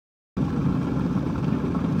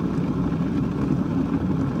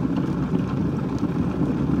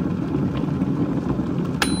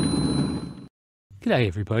G'day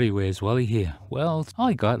everybody, where's Wally here? Well,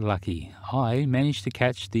 I got lucky. I managed to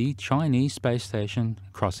catch the Chinese space station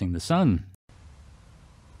crossing the sun.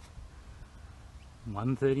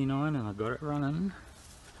 1:39 and I got it running.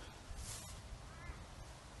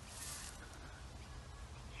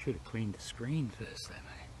 Should have cleaned the screen first though,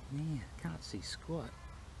 mate. Yeah, can't see squat.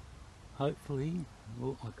 Hopefully,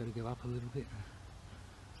 oh, I've got to go up a little bit.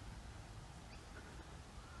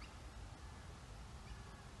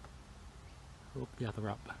 Oh, the other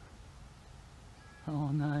up. Oh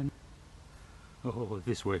no. Oh, if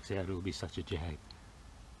this works out, it'll be such a jag.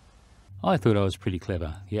 I thought I was pretty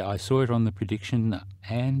clever. Yeah, I saw it on the prediction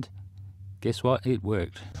and guess what? It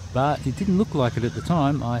worked. But it didn't look like it at the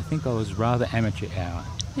time. I think I was rather amateur hour.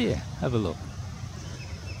 Yeah, have a look.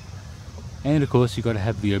 And of course you've got to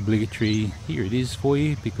have the obligatory, here it is for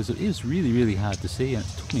you, because it is really hard to see and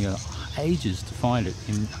it took me ages to find it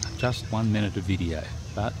in just 1 minute of video.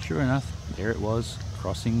 But sure enough, there it was,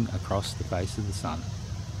 crossing across the face of the sun.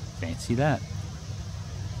 Fancy that.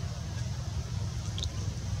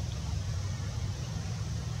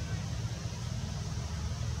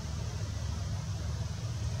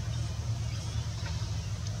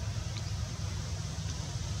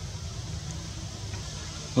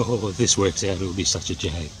 Oh, if this works out, it'll be such a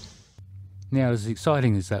jag. Now, as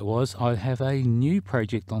exciting as that was, I have a new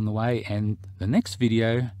project on the way, and the next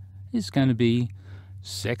video is going to be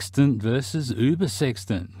Sextant versus Uber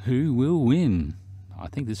Sextant. Who will win? I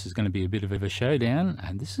think this is going to be a bit of a showdown,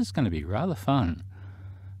 and this is going to be rather fun.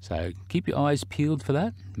 So keep your eyes peeled for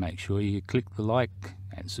that. Make sure you click the like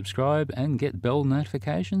and subscribe and get bell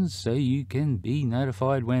notifications so you can be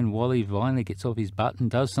notified when Wally finally gets off his butt and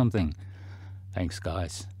does something. Thanks,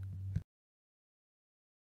 guys.